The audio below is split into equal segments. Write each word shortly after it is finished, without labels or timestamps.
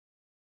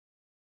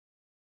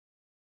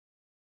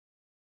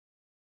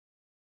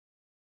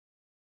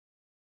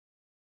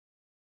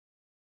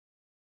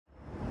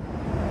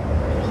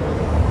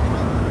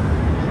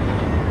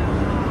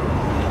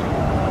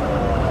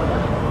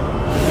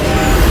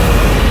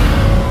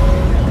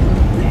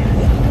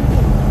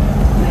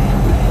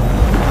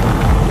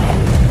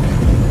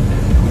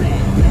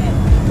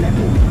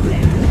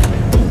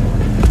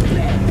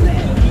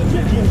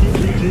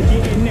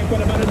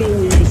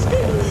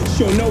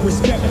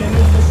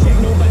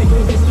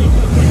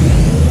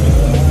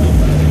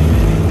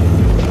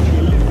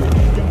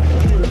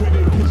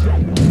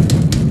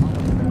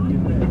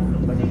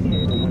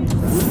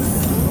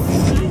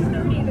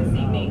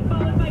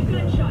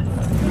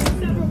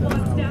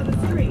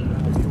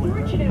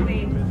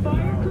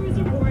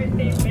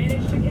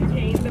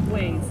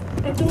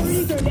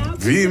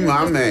V,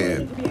 my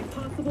man.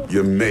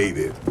 You made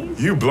it.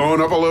 You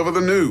blowing up all over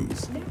the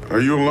news. Are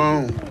you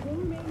alone?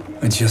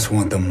 I just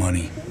want the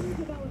money.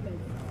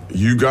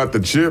 You got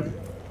the chip?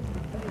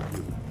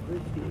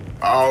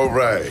 All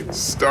right,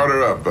 start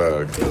her up,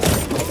 Bug.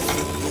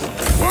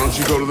 Why don't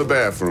you go to the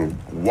bathroom,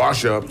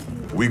 wash up,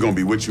 we gonna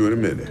be with you in a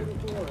minute.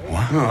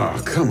 What?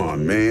 Oh, come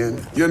on,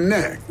 man. Your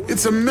neck,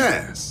 it's a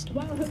mess.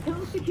 While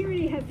hotel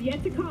security has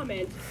yet to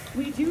comment,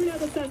 we do know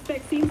the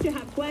suspect seems to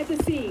have fled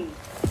the scene.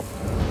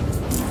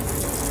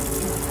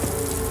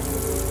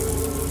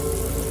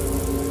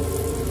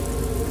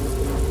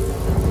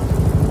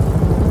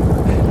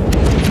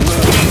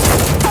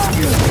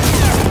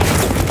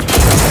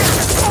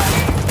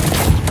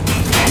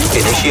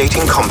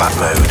 Initiating combat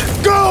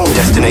mode. Go!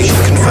 Destination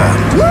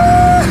confirmed.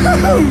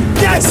 Woo!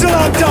 That's what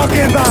I'm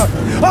talking about!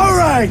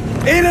 Alright,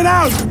 in and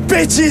out,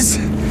 bitches!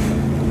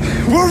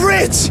 We're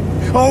rich!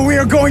 Oh, we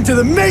are going to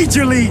the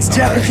major leagues,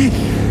 Jackie!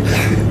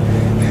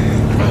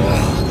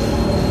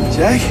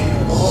 Jack?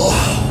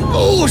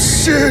 Oh,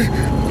 shit!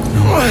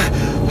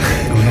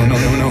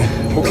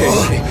 No.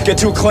 Okay, get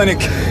to a clinic,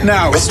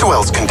 now. Mr.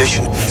 Wells'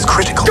 condition is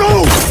critical.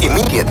 Go!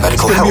 Immediate medical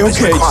It's gonna help be okay,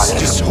 is required.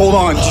 just hold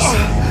on,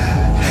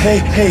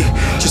 Hey,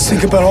 just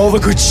think about all the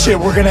good shit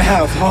we're gonna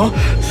have, huh?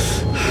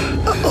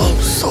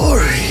 I'm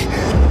sorry.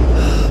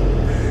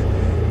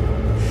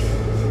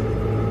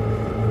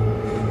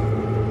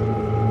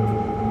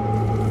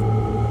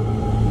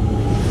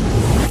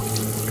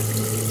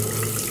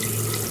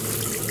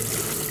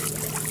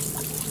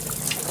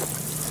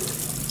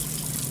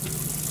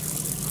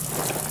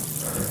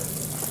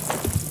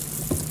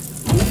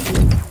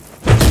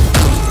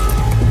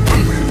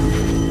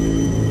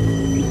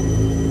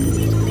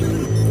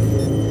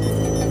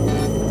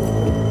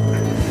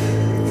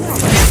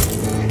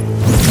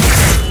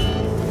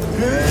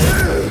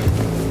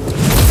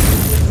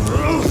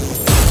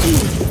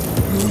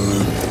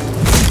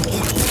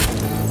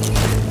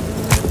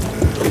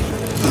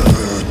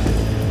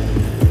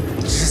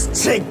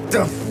 Take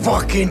the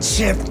fucking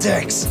chip,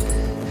 Dex.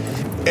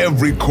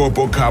 Every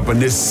corporal cop in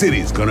this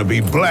city's gonna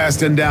be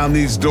blasting down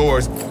these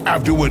doors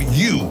after what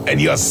you and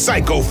your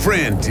psycho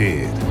friend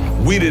did.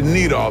 We didn't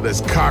need all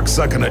this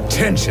cocksucking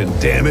attention,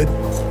 damn it.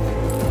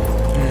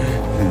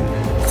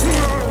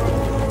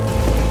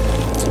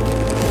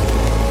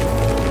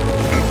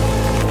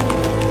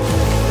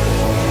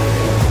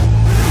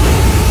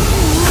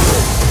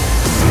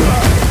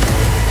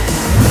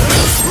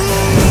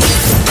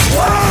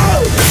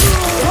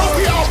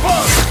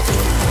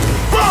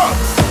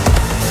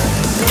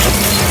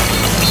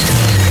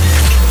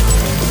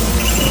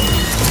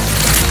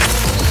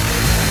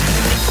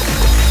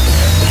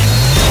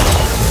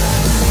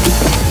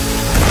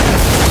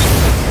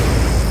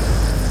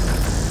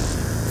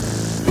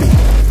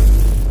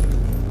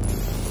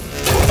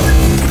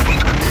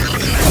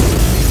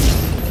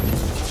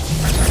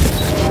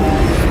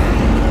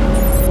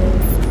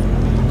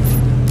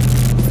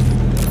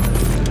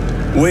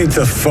 Wake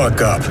the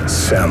fuck up,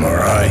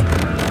 samurai.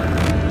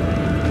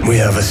 We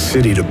have a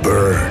city to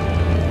burn.